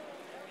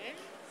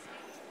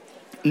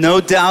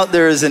No doubt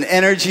there is an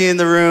energy in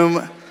the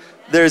room.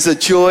 There's a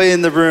joy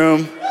in the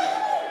room.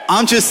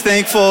 I'm just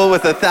thankful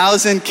with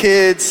 1,000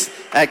 kids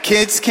at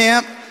kids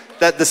camp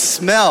that the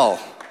smell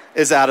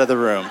is out of the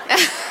room.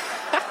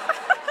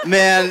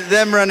 Man,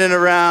 them running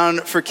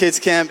around for kids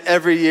camp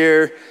every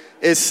year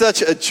is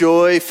such a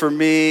joy for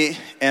me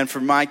and for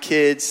my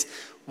kids.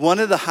 One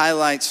of the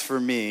highlights for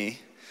me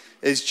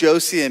is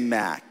Josie and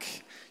Mac.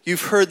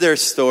 You've heard their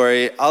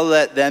story. I'll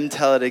let them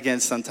tell it again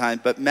sometime.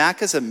 But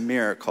Mac is a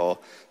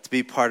miracle to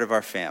be part of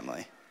our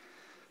family.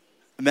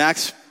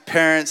 Mac's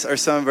parents are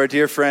some of our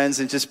dear friends,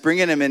 and just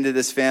bringing him into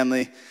this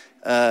family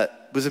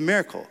was a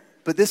miracle.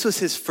 But this was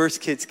his first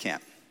kids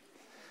camp.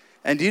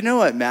 And do you know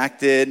what Mac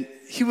did?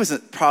 He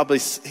wasn't probably,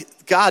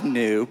 God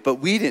knew, but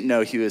we didn't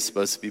know he was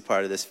supposed to be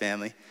part of this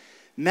family.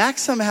 Mac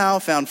somehow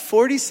found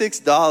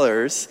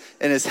 $46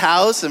 in his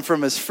house and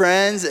from his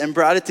friends and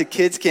brought it to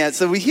kids camp.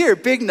 So we hear a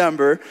big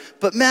number,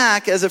 but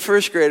Mac, as a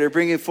first grader,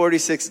 bringing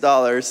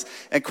 $46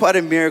 and quite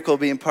a miracle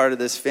being part of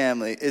this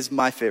family is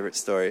my favorite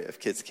story of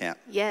kids camp.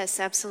 Yes,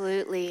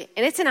 absolutely.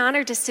 And it's an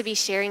honor just to be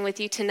sharing with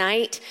you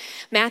tonight.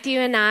 Matthew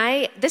and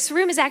I, this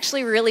room is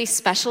actually really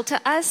special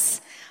to us.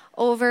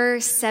 Over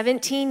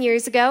 17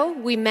 years ago,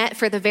 we met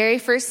for the very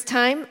first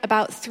time,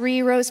 about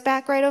 3 rows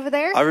back right over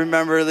there. I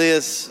remember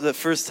Leah's, the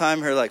first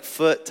time her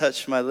foot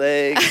touched my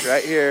leg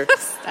right here.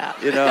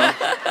 Stop. You know.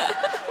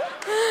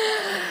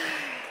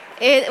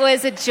 It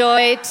was a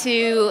joy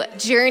to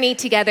journey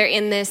together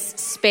in this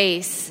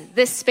space.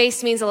 This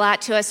space means a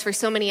lot to us for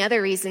so many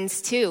other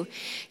reasons too.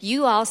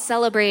 You all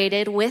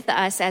celebrated with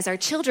us as our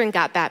children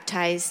got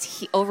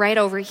baptized right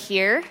over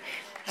here.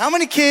 How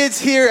many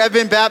kids here have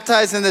been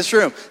baptized in this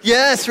room?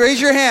 Yes, raise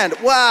your hand.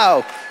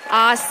 Wow.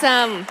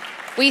 Awesome.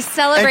 We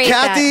celebrate and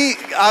Kathy,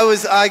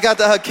 that. I got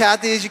to hug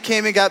Kathy as you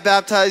came and got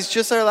baptized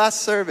just our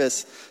last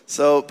service.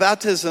 So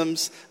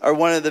baptisms are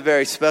one of the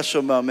very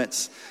special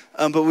moments.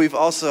 But we've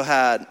also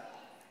had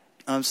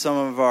some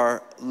of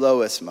our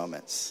lowest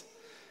moments.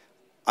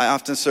 I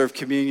often serve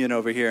communion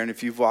over here, and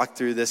if you've walked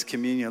through this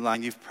communion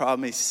line, you've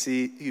probably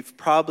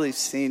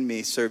seen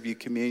me serve you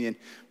communion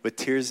with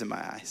tears in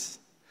my eyes.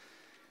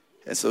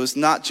 And so it's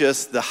not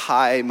just the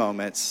high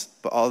moments,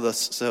 but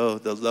also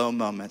the low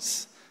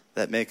moments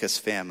that make us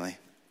family.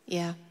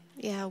 Yeah,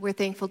 we're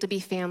thankful to be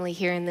family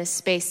here in this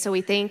space. So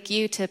we thank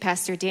you to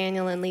Pastor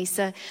Daniel and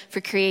Lisa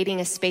for creating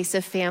a space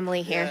of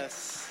family here.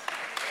 Yes.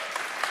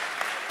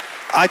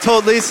 I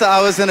told Lisa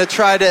I was going to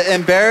try to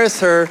embarrass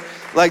her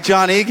like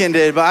John Egan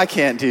did, but I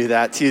can't do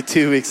that to you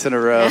 2 weeks in a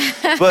row.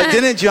 But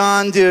didn't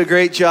John do a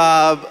great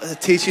job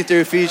teaching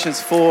through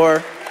Ephesians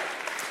 4?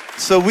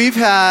 So we've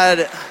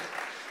had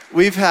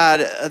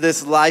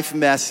this life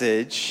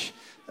message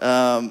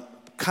kind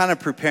of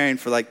preparing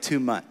for 2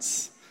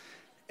 months.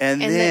 And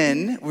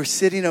then we're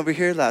sitting over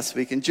here last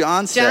week, and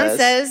John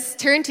says,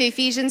 turn to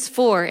Ephesians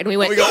 4. And we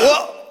went, we go,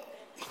 whoa!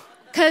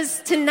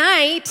 Because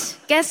tonight,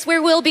 guess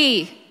where we'll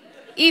be?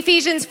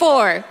 Ephesians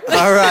 4.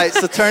 All right,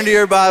 so turn to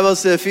your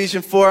Bibles to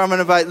Ephesians 4. I'm going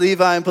to invite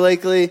Levi and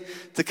Blakely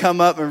to come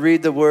up and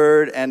read the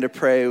word and to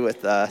pray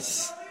with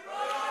us.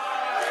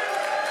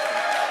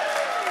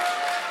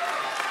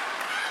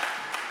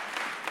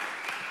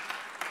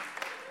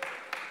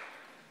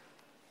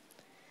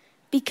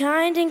 Be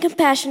kind and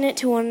compassionate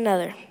to one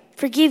another,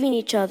 forgiving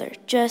each other,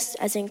 just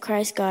as in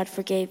Christ God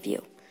forgave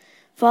you.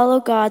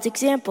 Follow God's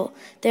example,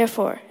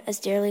 therefore, as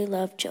dearly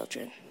loved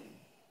children.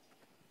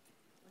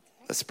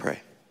 Let's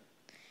pray.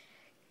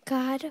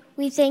 God,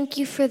 we thank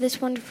you for this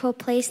wonderful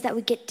place that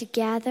we get to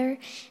gather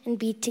and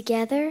be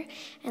together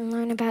and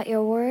learn about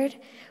your word.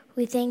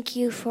 We thank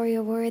you for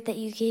your word that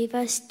you gave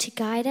us to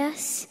guide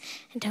us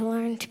and to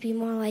learn to be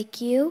more like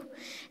you.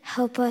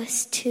 Help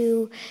us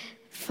to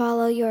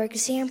follow your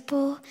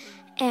example.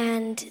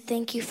 And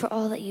thank you for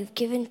all that you've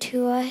given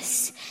to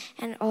us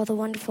and all the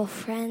wonderful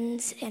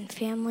friends and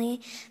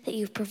family that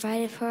you've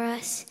provided for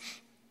us.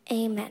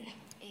 Amen.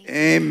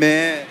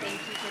 Amen. Thank you,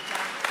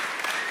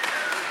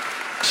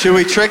 should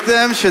we trick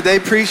them? Should they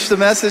preach the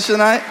message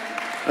tonight?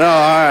 No, all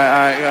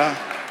right, go.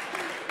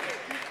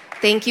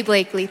 Thank you,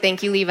 Blakely.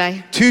 Thank you, Levi.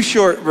 2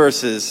 short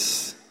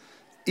verses.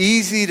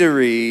 Easy to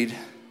read,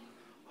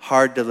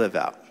 hard to live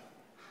out.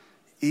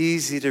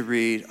 Easy to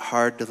read,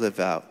 hard to live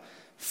out.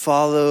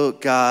 Follow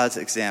God's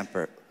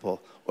example,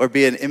 or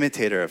be an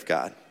imitator of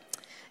God.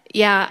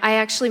 Yeah, I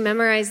actually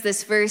memorized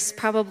this verse,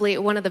 probably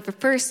one of the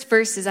first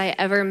verses I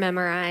ever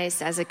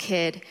memorized as a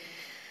kid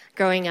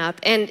growing up.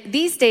 And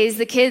these days,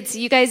 the kids,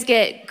 you guys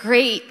get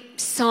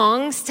great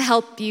songs to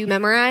help you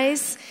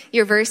memorize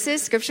your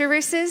verses, scripture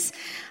verses,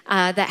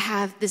 that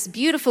have this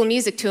beautiful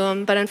music to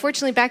them. But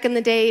unfortunately, back in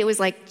the day, it was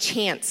like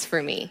chants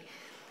for me.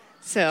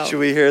 So should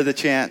we hear the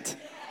chant?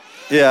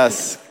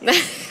 Yes.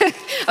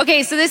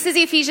 Okay, so this is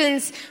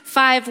Ephesians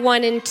 5,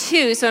 1 and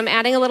 2. So I'm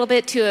adding a little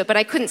bit to it, but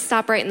I couldn't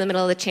stop right in the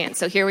middle of the chant.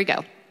 So here we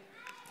go.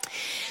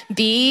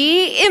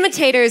 Be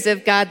imitators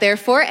of God,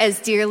 therefore, as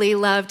dearly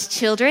loved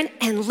children,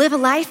 and live a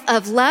life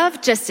of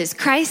love just as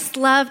Christ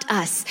loved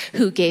us,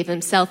 who gave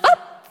himself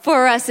up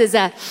for us as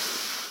a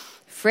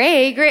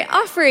fragrant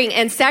offering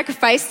and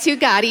sacrifice to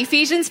God.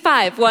 Ephesians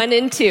 5, 1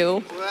 and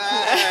 2.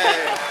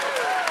 Wow.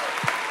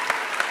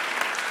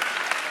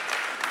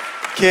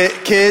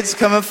 Kids,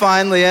 come and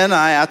find Leah and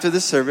I after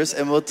the service,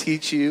 and we'll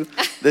teach you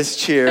this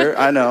cheer.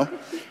 I know.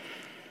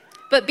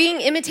 But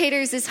being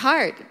imitators is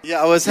hard.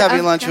 Yeah, I was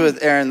having lunch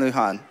with Aaron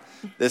Lujan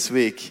this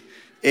week,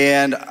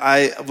 and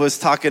I was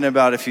talking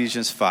about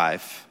Ephesians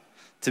 5,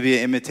 to be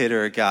an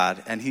imitator of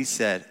God. And he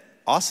said,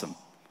 awesome.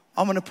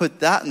 I'm going to put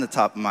that in the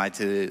top of my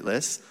to-do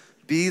list.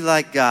 Be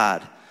like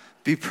God.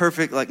 Be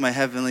perfect like my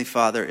heavenly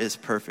Father is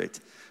perfect.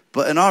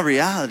 But in all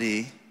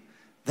reality,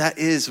 that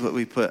is what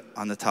we put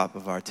on the top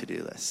of our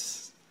to-do list.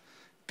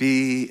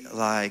 Be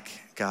like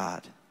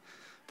God.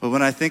 But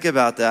when I think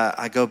about that,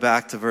 I go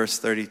back to verse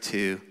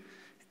 32.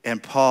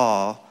 And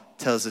Paul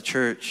tells the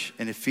church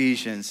in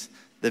Ephesians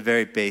the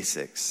very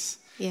basics.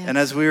 Yeah. And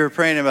as we were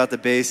praying about the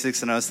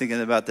basics, and I was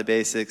thinking about the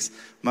basics,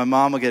 my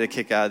mom will get a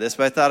kick out of this,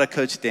 but I thought of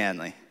Coach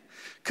Danley.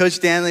 Coach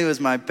Danley was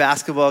my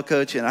basketball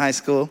coach in high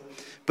school,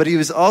 but he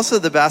was also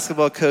the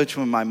basketball coach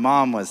when my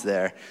mom was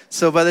there.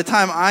 So by the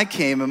time I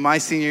came in my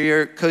senior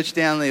year, Coach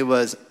Danley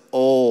was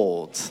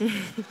old.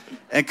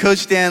 And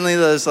Coach Danley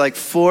was like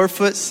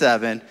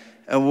 4'7"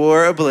 and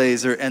wore a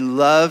blazer and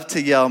loved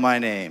to yell my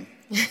name.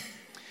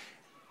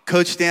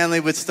 Coach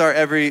Danley would start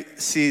every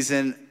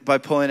season by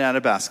pulling out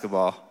a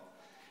basketball,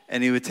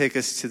 and he would take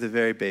us to the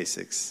very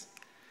basics.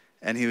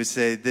 And he would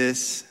say,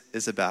 this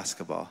is a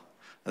basketball.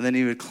 And then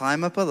he would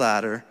climb up a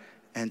ladder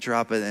and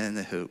drop it in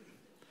the hoop.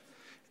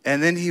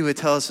 And then he would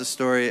tell us a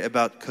story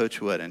about Coach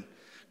Wooden.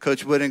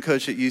 Coach Wooden,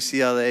 coach at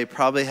UCLA,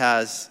 probably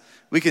has,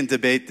 we can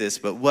debate this,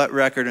 but what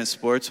record in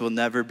sports will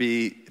never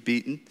be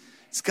beaten?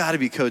 It's got to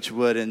be Coach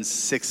Wooden's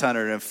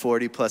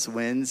 640-plus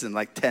wins and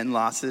like 10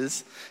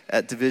 losses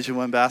at Division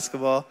I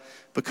basketball.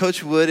 But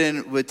Coach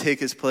Wooden would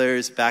take his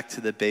players back to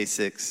the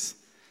basics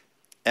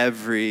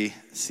every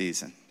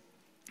season.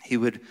 He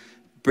would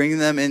bring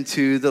them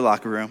into the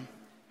locker room,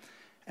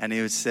 and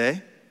he would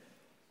say,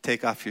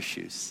 take off your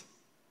shoes.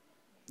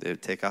 They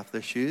would take off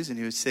their shoes, and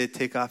he would say,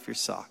 take off your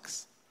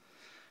socks.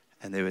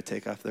 And they would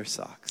take off their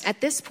socks.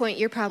 At this point,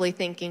 you're probably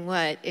thinking,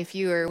 what, if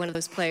you were one of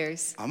those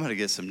players? I'm going to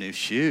get some new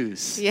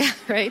shoes. Yeah,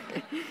 right?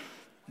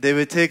 They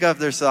would take off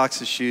their socks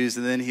and shoes,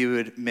 and then he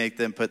would make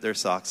them put their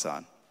socks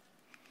on.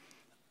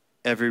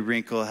 Every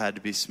wrinkle had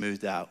to be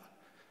smoothed out.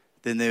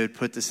 Then they would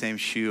put the same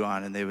shoe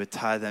on, and they would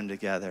tie them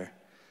together.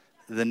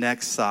 The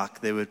next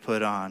sock they would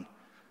put on,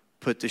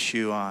 put the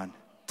shoe on,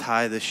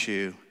 tie the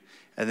shoe.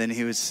 And then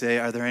he would say,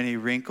 are there any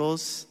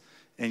wrinkles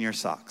in your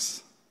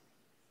socks?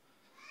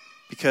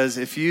 Because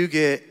if you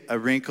get a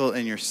wrinkle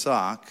in your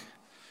sock,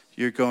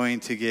 you're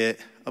going to get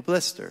a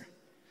blister.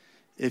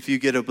 If you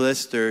get a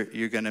blister,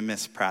 you're going to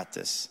miss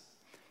practice.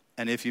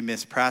 And if you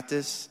miss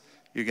practice,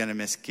 you're going to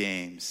miss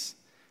games.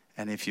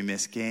 And if you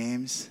miss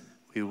games,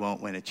 we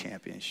won't win a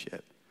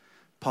championship.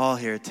 Paul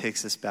here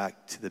takes us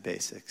back to the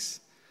basics.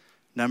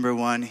 Number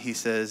one, he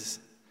says,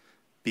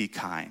 be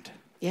kind.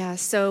 Yeah,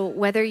 so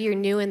whether you're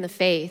new in the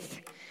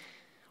faith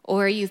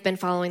or you've been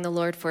following the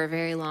Lord for a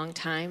very long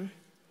time,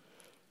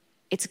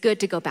 it's good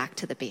to go back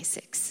to the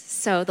basics.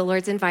 So the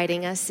Lord's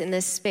inviting us in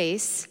this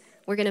space.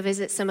 We're going to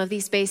visit some of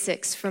these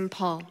basics from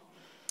Paul.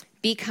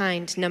 Be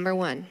kind, number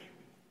one.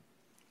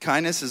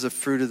 Kindness is a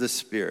fruit of the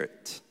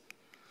Spirit.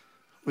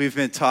 We've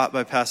been taught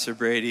by Pastor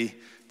Brady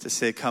to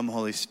say, come,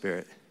 Holy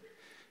Spirit.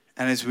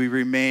 And as we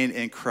remain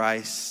in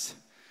Christ,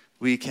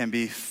 we can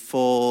be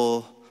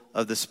full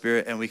of the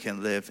Spirit and we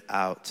can live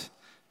out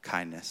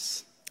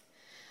kindness.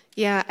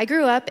 Yeah, I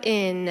grew up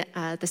in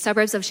the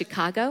suburbs of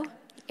Chicago,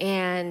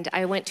 and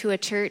I went to a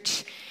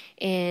church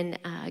in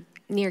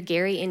near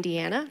Gary,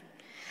 Indiana.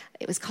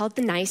 It was called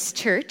the Nice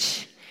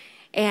Church,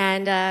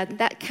 and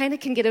that kind of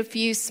can get a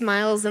few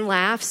smiles and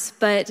laughs,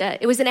 but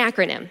it was an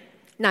acronym,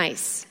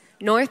 NICE,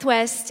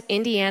 Northwest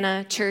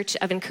Indiana Church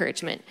of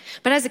Encouragement.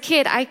 But as a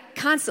kid, I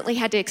constantly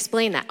had to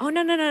explain that. Oh,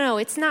 no,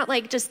 it's not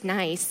like just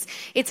NICE.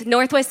 It's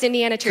Northwest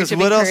Indiana Church of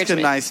Encouragement. Because what else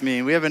can NICE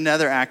mean? We have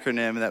another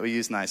acronym that we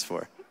use NICE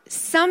for.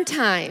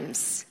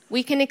 Sometimes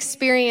we can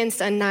experience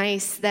a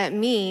NICE that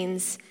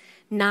means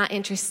not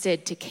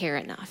interested to care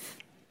enough.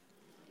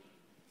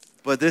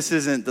 But this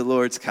isn't the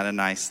Lord's kind of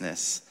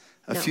niceness.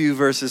 A No. few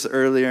verses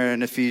earlier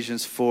in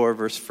Ephesians 4,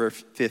 verse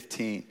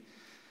 15,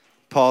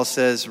 Paul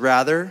says,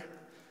 rather,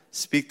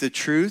 speak the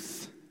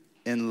truth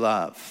in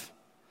love.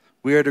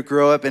 We are to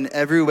grow up in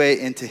every way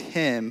into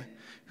Him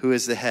who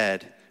is the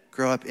head.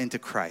 Grow up into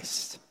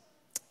Christ.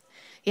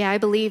 Yeah, I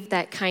believe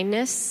that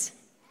kindness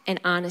and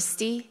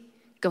honesty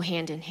go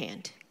hand in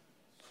hand.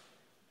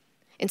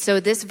 And so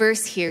this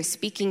verse here,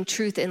 speaking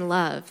truth and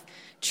love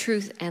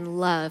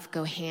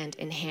go hand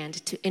in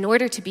hand. In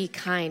order to be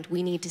kind,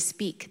 we need to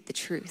speak the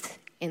truth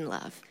in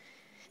love.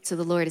 So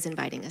the Lord is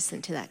inviting us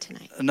into that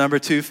tonight. Number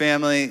two,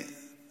 family,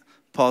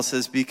 Paul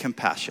says, be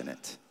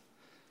compassionate.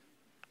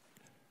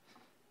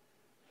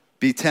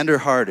 Be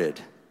tenderhearted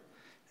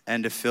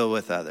and to fill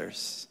with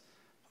others.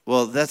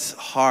 Well, that's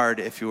hard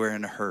if you were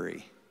in a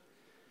hurry.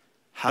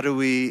 How do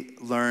we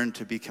learn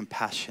to be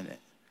compassionate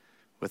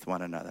with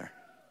one another?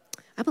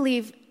 I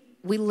believe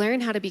we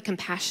learn how to be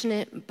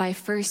compassionate by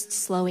first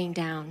slowing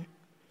down.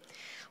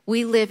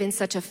 We live in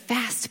such a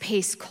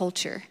fast-paced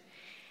culture,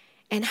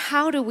 And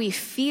how do we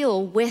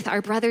feel with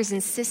our brothers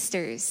and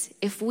sisters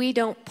if we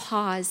don't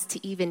pause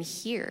to even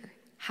hear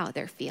how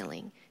they're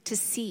feeling, to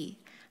see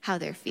how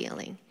they're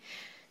feeling?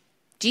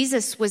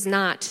 Jesus was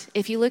not,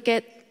 if you look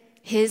at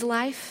his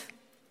life,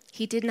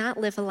 he did not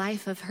live a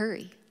life of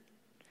hurry.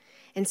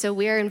 And so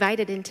we are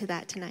invited into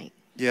that tonight.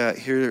 Yeah,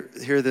 hear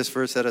this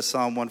verse out of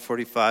Psalm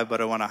 145, but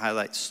I want to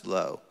highlight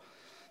slow.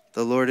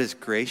 The Lord is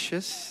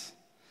gracious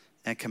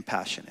and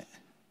compassionate,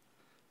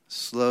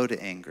 slow to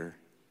anger,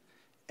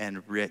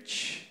 and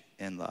rich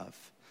in love.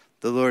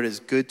 The Lord is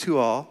good to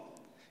all.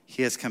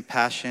 He has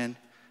compassion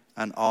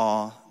on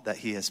all that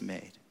he has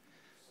made.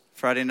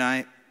 Friday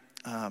night,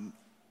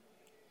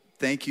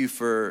 thank you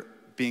for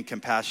being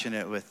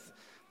compassionate with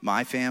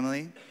my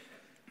family.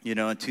 You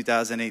know, in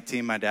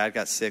 2018, my dad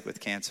got sick with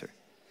cancer.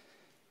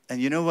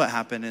 And you know what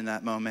happened in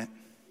that moment?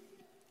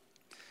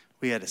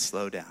 We had to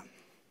slow down.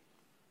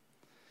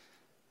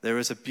 There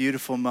was a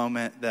beautiful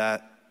moment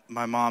that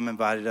my mom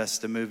invited us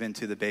to move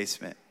into the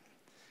basement.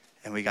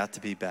 And we got to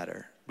be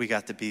better. We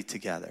got to be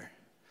together.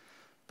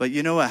 But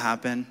you know what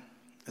happened?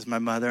 Is my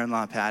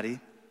mother-in-law, Patty,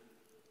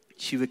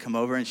 she would come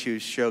over and she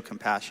would show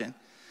compassion.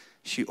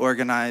 She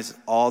organized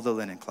all the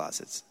linen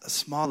closets. A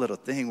small little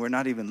thing. We're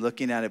not even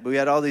looking at it. But we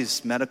had all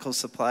these medical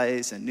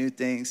supplies and new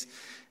things.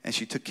 And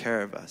she took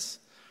care of us.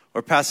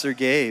 Or Pastor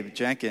Gabe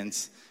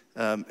Jenkins,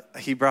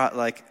 he brought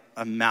like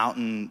a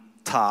mountain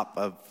top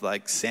of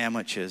like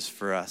sandwiches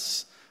for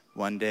us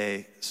one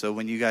day. So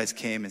when you guys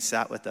came and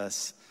sat with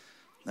us,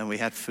 then we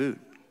had food.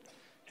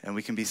 And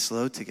we can be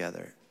slow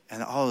together.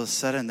 And all of a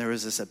sudden, there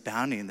was this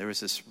abounding, there was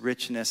this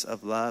richness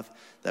of love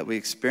that we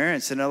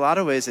experienced. In a lot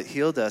of ways, it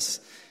healed us.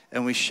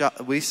 And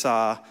we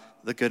saw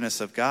the goodness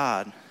of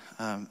God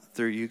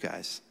through you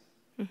guys.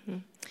 Mm-hmm.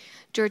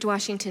 George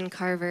Washington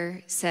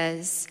Carver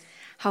says,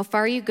 "How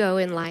far you go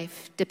in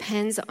life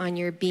depends on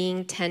your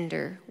being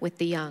tender with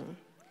the young,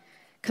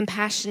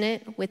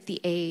 compassionate with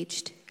the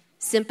aged,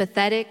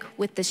 sympathetic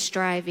with the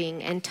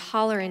striving, and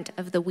tolerant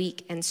of the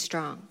weak and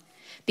strong.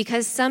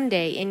 Because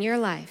someday in your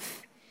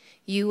life,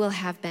 you will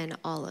have been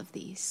all of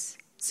these."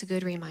 It's a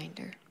good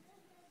reminder.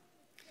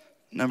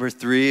 Number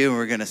 3, and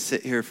we're going to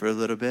sit here for a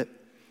little bit,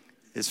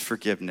 is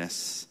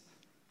forgiveness.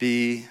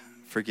 Be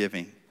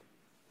forgiving.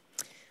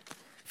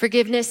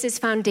 Forgiveness is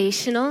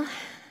foundational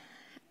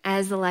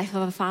as the life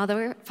of a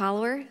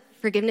follower.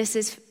 Forgiveness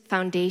is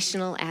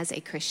foundational as a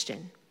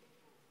Christian.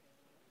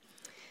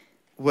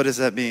 What does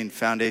that mean,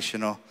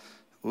 foundational?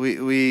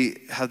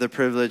 We have the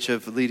privilege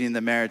of leading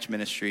the marriage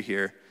ministry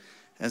here.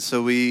 And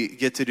so we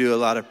get to do a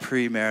lot of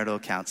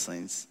premarital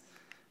counselings.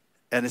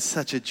 And it's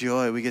such a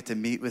joy. We get to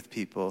meet with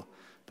people.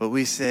 But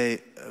we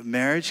say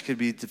marriage could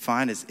be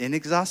defined as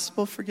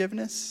inexhaustible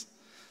forgiveness.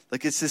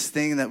 Like it's this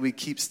thing that we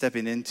keep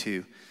stepping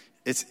into.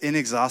 It's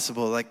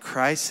inexhaustible. Like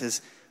Christ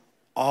is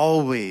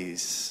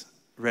always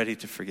ready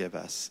to forgive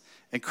us.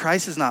 And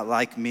Christ is not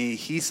like me.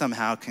 He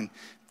somehow can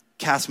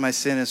cast my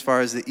sin as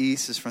far as the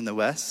east is from the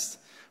west.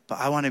 But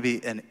I want to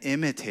be an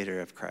imitator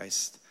of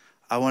Christ.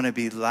 I want to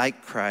be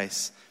like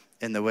Christ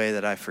in the way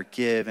that I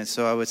forgive. And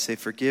so I would say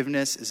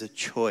forgiveness is a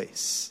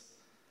choice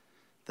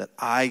that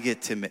I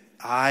get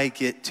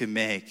to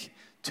make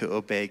to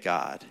obey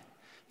God.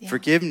 Yeah.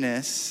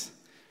 Forgiveness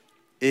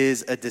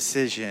is a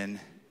decision,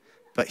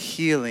 but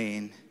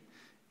healing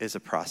is a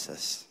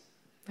process.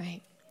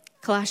 Right.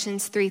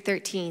 Colossians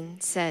 3:13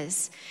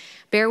 says,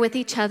 "Bear with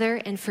each other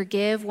and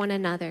forgive one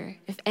another.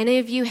 If any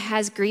of you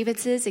has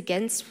grievances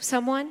against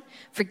someone,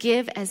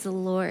 forgive as the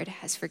Lord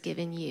has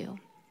forgiven you."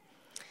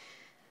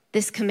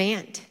 This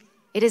command,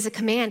 it is a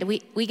command.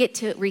 We get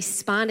to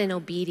respond in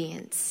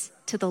obedience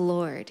to the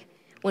Lord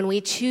when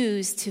we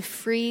choose to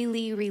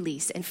freely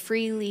release and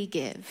freely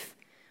give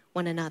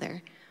one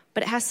another.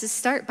 But it has to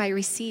start by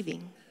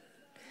receiving.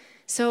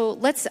 So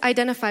let's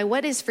identify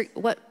what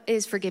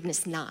is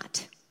forgiveness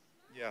not.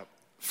 Yeah,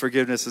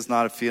 forgiveness is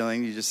not a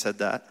feeling. You just said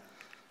that.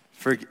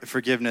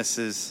 Forgiveness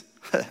is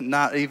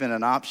not even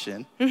an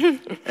option.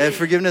 And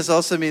forgiveness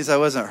also means I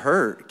wasn't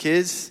hurt.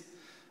 Kids,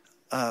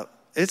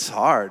 it's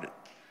hard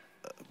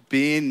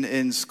being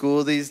in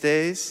school these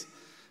days,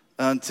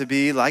 to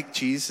be like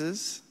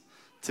Jesus,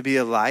 to be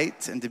a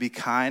light and to be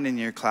kind in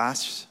your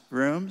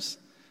classrooms.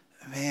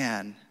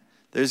 Man,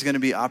 there's going to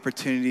be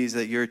opportunities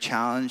that you're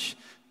challenged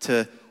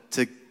to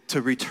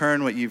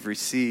return what you've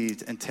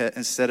received and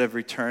instead of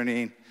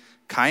returning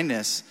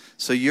kindness.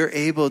 So you're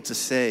able to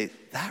say,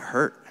 that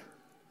hurt.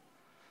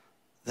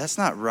 That's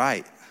not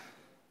right.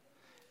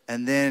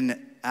 And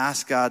then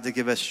ask God to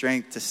give us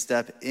strength to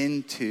step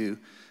into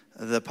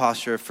the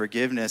posture of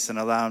forgiveness and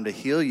allow him to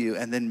heal you.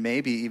 And then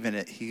maybe even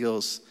it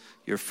heals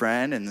your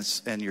friend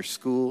and your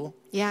school.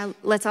 Yeah,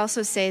 let's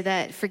also say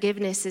that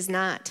forgiveness is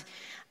not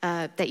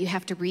that you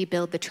have to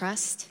rebuild the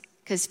trust,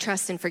 because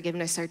trust and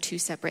forgiveness are two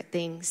separate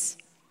things.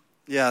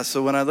 Yeah,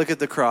 so when we look at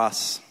the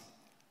cross,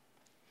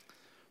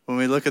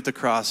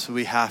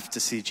 we have to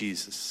see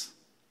Jesus.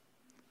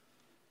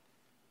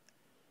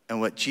 And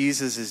what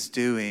Jesus is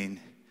doing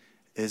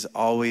is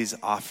always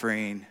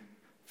offering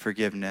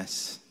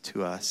forgiveness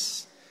to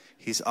us.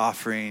 He's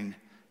offering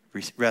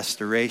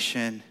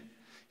restoration.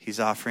 He's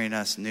offering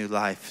us new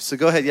life. So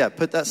go ahead,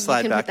 put that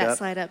slide back up. Put that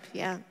slide up,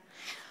 yeah.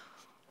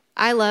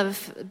 I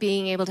love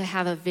being able to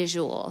have a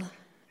visual,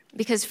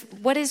 because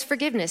what is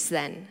forgiveness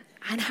then?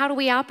 And how do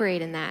we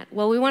operate in that?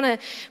 Well, we want to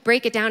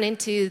break it down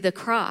into the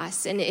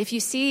cross. And if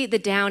you see the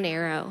down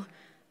arrow,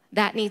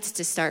 that needs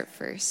to start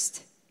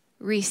first.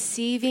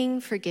 Receiving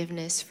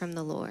forgiveness from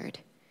the Lord.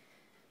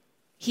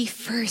 He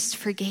first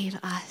forgave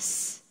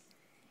us,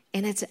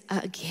 and it's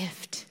a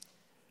gift.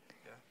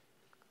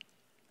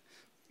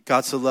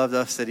 God so loved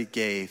us that he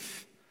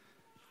gave,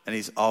 and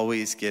he's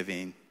always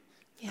giving.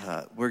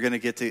 Yeah. We're going to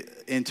get to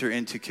enter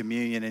into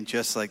communion in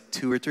just like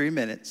 2 or 3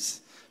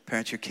 minutes.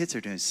 Parents, your kids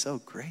are doing so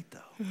great, though.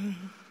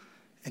 Mm-hmm.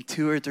 In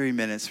 2 or 3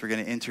 minutes, we're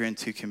going to enter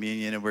into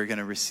communion, and we're going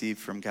to receive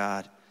from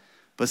God.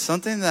 But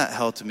something that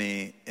helped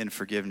me in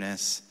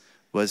forgiveness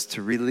was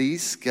to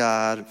release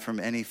God from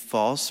any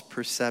false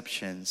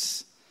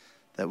perceptions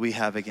that we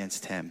have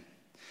against him.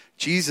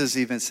 Jesus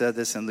even said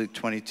this in Luke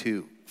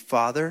 22,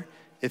 Father,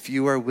 if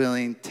you are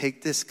willing,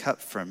 take this cup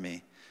from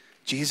me.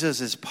 Jesus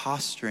is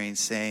posturing,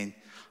 saying,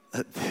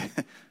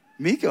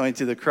 me going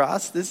to the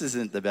cross, this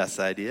isn't the best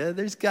idea.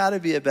 There's got to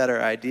be a better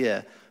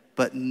idea.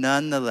 But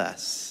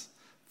nonetheless,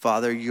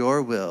 Father,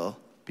 your will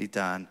be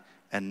done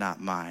and not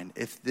mine.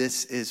 If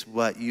this is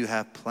what you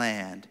have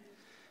planned,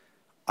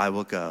 I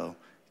will go.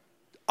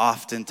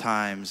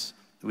 Oftentimes,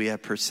 we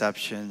have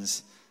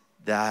perceptions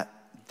that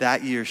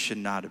year should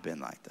not have been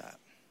like that.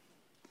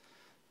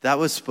 That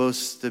was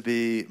supposed to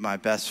be my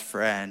best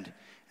friend,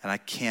 and I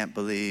can't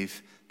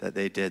believe that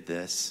they did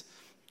this.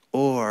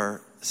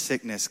 Or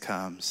sickness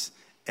comes,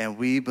 and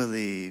we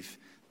believe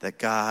that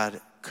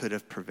God could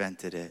have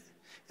prevented it.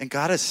 And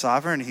God is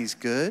sovereign, he's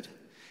good,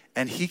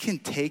 and he can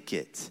take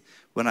it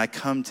when I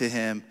come to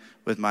him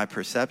with my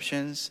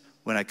perceptions,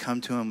 when I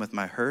come to him with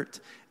my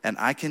hurt, and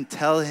I can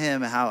tell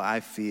him how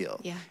I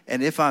feel. Yeah.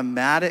 And if I'm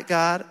mad at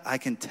God, I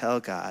can tell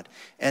God.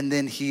 And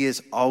then he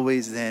is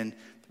always then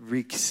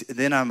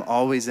I'm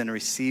always in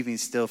receiving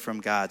still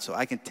from God. So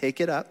I can take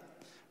it up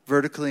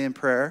vertically in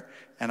prayer,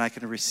 and I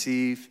can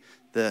receive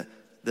the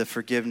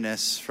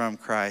forgiveness from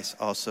Christ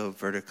also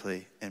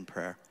vertically in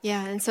prayer.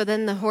 Yeah, and so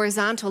then the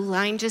horizontal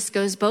line just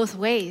goes both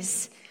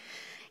ways.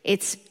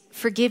 It's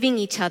forgiving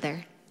each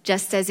other,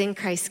 just as in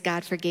Christ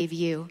God forgave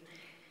you.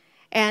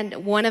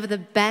 And one of the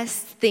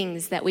best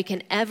things that we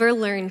can ever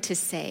learn to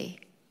say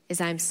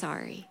is, I'm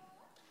sorry.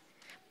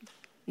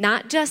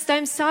 Not just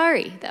I'm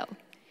sorry, though.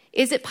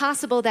 Is it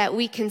possible that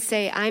we can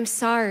say, I'm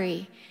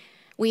sorry?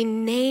 We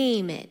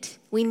name it.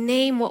 We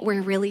name what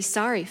we're really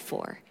sorry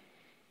for.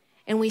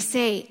 And we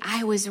say,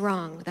 I was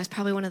wrong. That's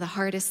probably one of the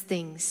hardest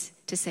things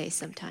to say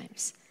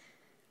sometimes.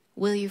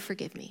 Will you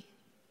forgive me?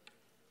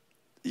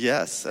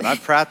 Yes, and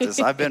I've practiced.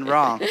 I've been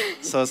wrong.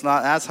 So it's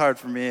not as hard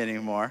for me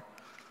anymore.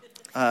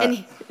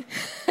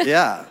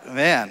 Yeah,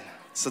 man.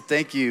 So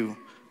thank you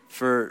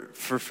for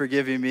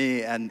forgiving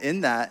me and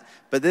in that.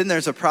 But then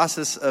there's a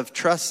process of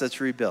trust that's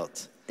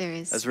rebuilt. There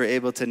is. As we're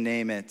able to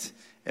name it,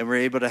 and we're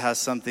able to have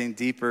something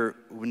deeper,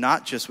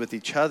 not just with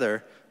each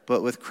other,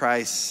 but with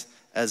Christ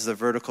as the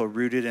vertical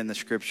rooted in the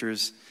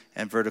scriptures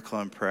and vertical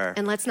in prayer.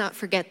 And let's not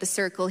forget the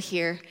circle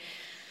here.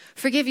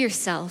 Forgive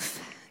yourself.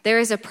 There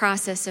is a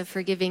process of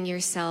forgiving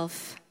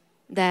yourself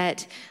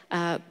that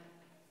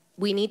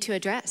we need to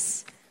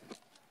address.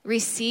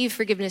 Receive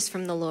forgiveness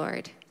from the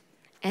Lord,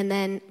 and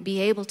then be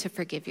able to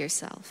forgive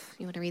yourself.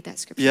 You want to read that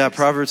scripture? Yeah,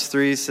 Proverbs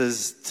 3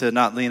 says to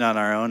not lean on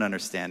our own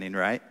understanding,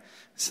 right?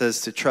 It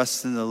says to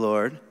trust in the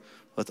Lord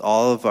with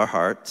all of our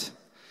heart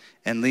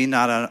and lean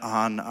not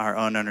on our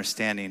own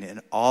understanding in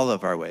all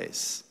of our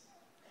ways.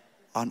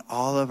 On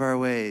all of our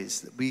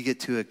ways, we get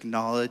to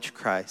acknowledge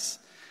Christ,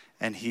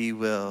 and he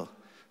will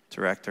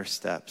direct our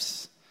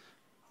steps.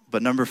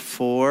 But number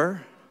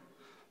 4,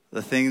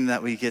 the thing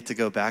that we get to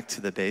go back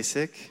to the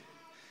basic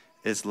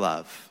is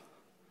love.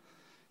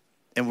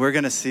 And we're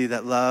going to see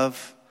that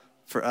love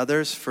for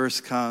others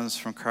first comes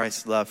from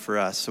Christ's love for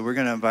us. So we're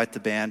going to invite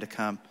the band to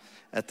come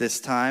at this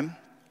time.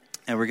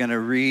 And we're going to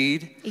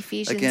read,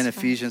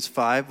 Ephesians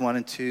 5, 1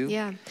 and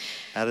 2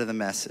 out of the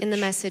Message. In the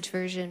Message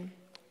version.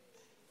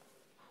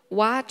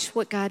 Watch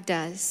what God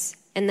does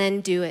and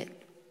then do it.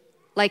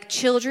 Like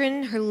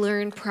children who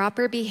learn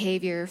proper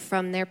behavior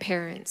from their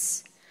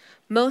parents.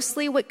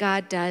 Mostly what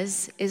God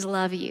does is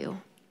love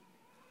you.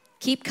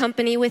 Keep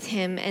company with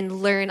him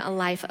and learn a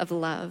life of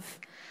love.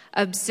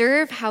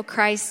 Observe how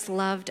Christ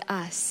loved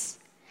us.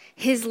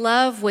 His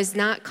love was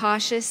not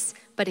cautious,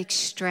 but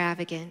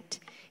extravagant.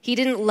 He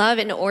didn't love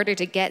in order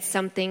to get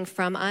something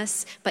from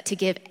us, but to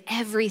give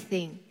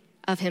everything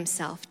of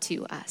himself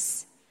to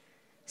us.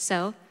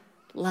 So,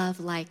 love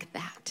like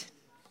that.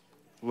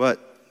 What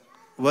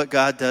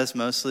God does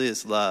mostly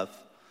is love.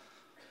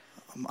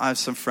 I have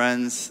some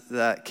friends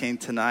that came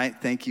tonight.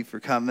 Thank you for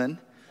coming.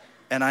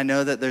 And I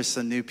know that there's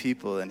some new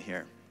people in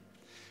here.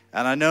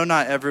 And I know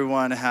not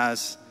everyone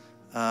is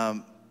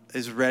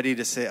ready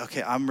to say,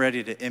 okay, I'm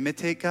ready to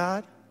imitate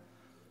God.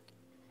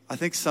 I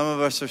think some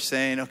of us are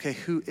saying, okay,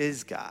 who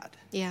is God?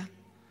 Yeah.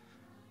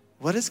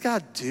 What does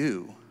God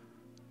do?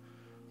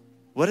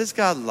 What is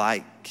God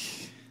like?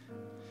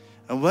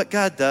 And what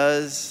God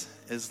does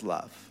is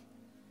love.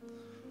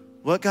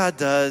 What God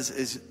does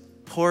is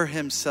pour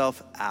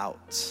himself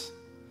out.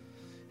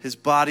 His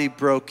body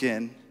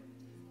broken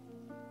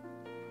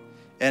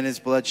and his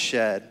blood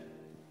shed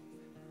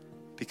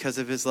because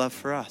of his love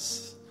for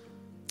us.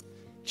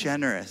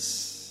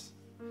 Generous,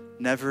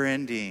 never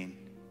ending.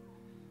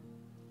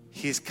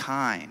 He's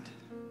kind.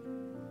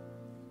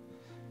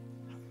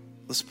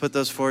 Let's put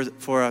those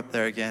four up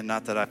there again.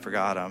 Not that I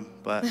forgot them,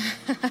 but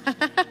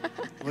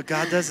what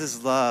God does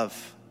is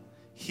love.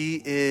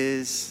 He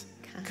is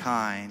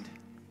kind.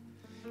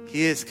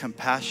 He is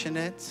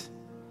compassionate.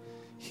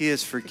 He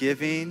is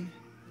forgiving.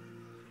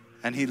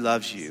 And he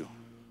loves you.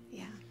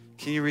 Yeah.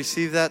 Can you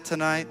receive that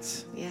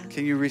tonight? Yeah.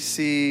 Can you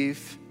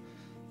receive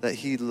that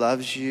he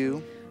loves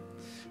you?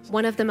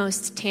 One of the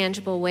most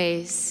tangible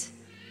ways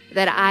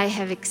that I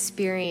have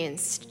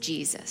experienced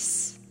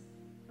Jesus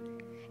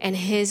and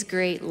his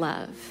great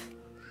love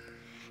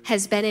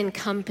has been in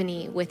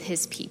company with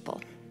his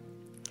people,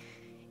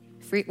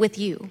 with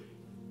you,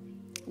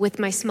 with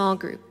my small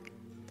group,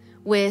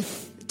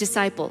 with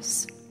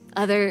disciples,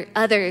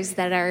 others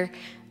that are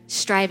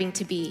striving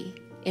to be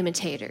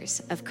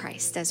imitators of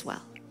Christ as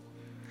well.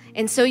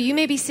 And so you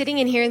may be sitting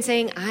in here and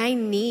saying, I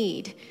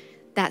need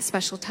that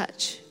special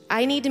touch.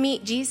 I need to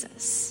meet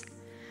Jesus.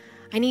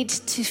 I need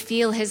to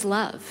feel his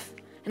love.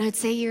 And I'd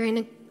say you're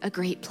in a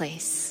great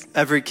place.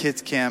 Every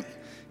kids camp,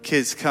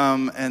 kids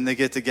come and they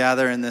get to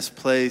gather in this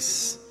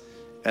place,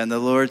 and the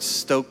Lord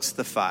stokes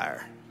the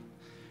fire.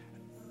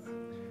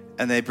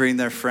 And they bring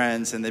their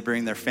friends and they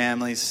bring their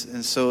families.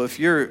 And so if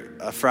you're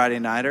a Friday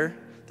nighter,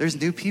 there's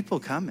new people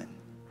coming.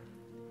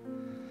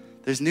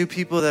 There's new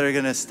people that are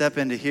going to step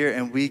into here,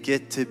 and we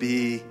get to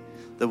be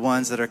the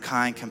ones that are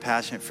kind,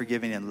 compassionate,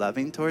 forgiving, and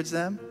loving towards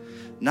them.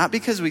 Not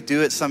because we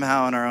do it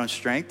somehow in our own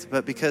strength,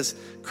 but because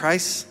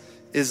Christ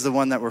is the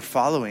one that we're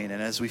following.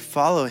 And as we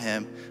follow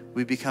him,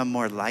 we become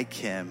more like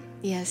him.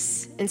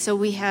 Yes. And so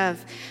we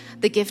have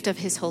the gift of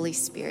his Holy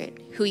Spirit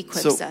who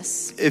equips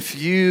us. If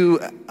you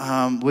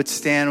would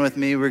stand with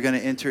me, we're going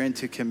to enter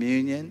into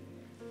communion.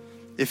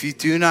 If you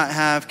do not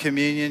have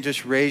communion,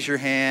 just raise your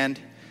hand,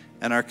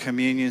 and our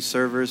communion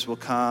servers will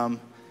come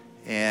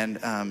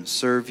and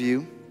serve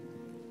you.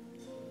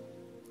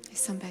 There's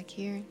some back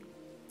here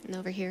and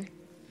over here.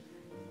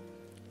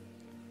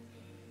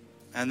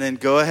 And then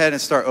go ahead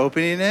and start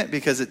opening it,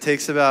 because it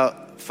takes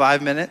about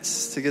 5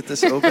 minutes to get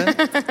this open.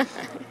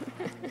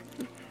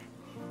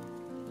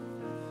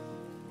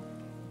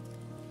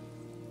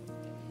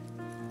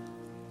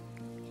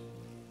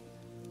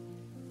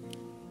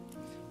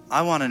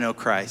 I want to know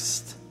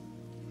Christ.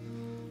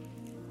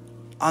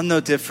 I'm no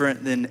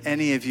different than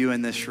any of you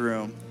in this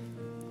room.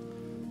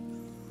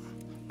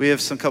 We have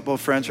some couple of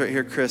friends right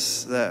here,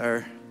 Chris, that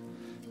are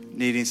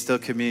needing still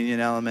communion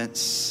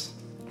elements.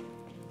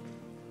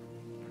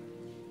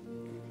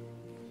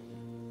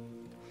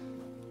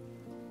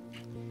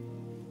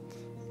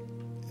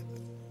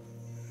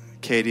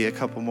 Katie, a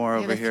couple more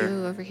over here.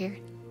 Over here.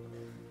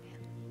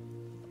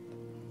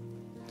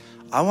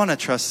 I want to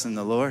trust in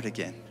the Lord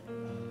again.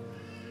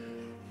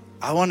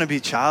 I want to be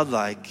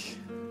childlike.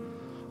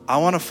 I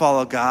want to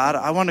follow God.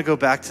 I want to go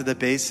back to the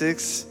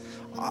basics.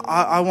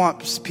 I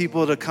want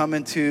people to come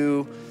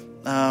into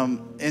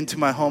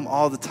my home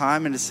all the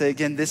time and to say,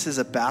 again, this is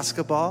a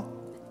basketball.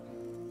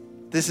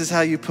 This is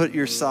how you put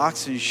your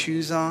socks and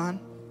shoes on.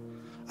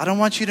 I don't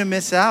want you to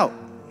miss out.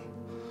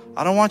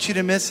 I don't want you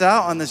to miss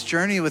out on this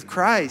journey with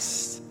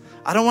Christ.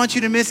 I don't want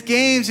you to miss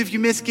games. If you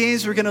miss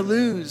games, we're going to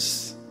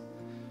lose.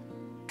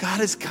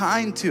 God is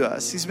kind to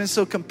us. He's been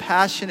so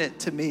compassionate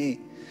to me.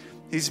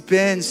 He's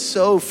been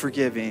so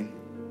forgiving.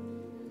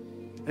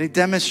 And he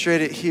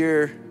demonstrated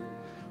here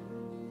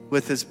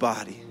with his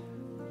body.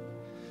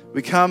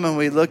 We come and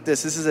we look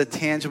this. This is a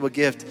tangible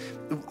gift.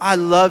 I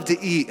love to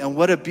eat. And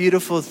what a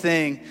beautiful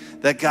thing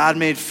that God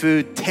made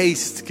food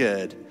taste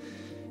good.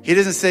 He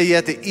doesn't say you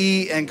have to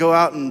eat and go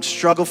out and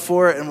struggle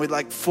for it and we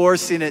like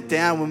forcing it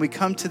down. When we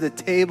come to the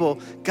table,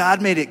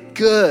 God made it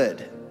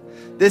good.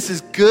 This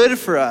is good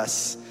for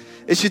us.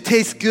 It should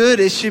taste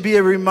good. It should be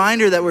a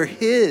reminder that we're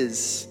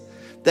his,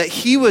 that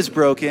he was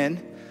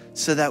broken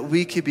so that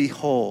we could be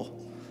whole.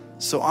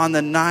 So on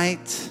the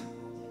night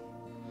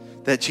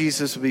that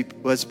Jesus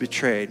was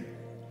betrayed,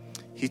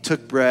 he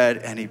took bread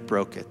and he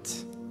broke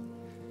it.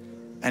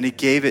 And he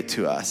gave it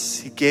to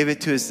us. He gave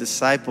it to his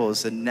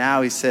disciples. And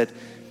now he said,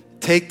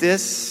 take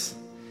this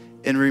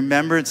in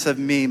remembrance of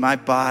me, my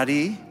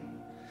body,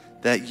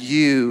 that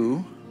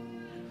you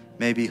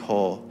may be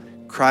whole.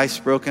 Christ's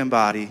broken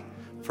body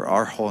for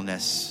our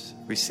wholeness.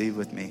 Receive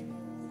with me.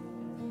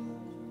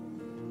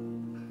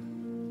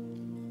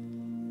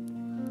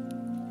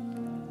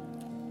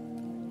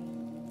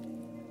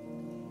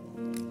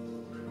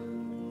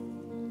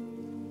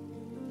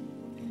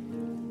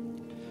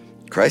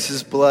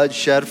 Christ's blood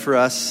shed for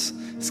us.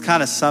 It's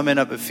kind of summing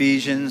up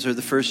Ephesians or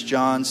the First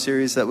John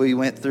series that we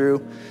went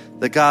through.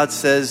 That God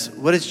says,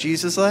 what is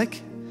Jesus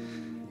like?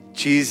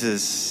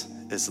 Jesus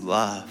is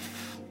love.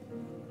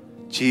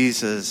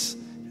 Jesus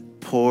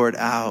poured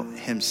out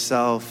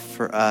himself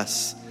for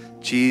us.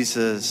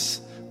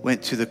 Jesus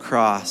went to the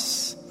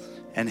cross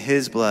and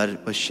his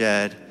blood was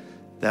shed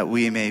that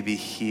we may be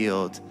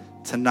healed.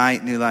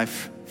 Tonight, New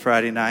Life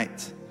Friday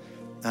night,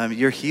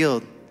 you're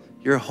healed.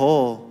 You're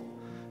whole.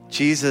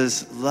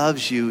 Jesus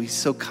loves you. He's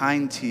so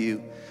kind to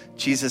you.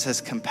 Jesus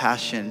has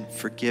compassion,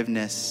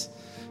 forgiveness.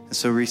 And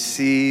so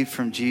receive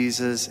from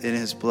Jesus in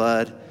his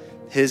blood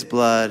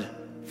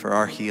for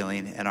our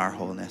healing and our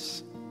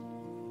wholeness.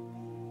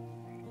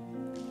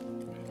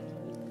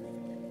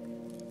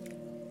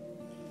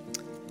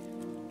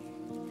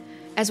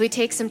 As we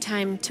take some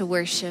time to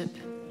worship,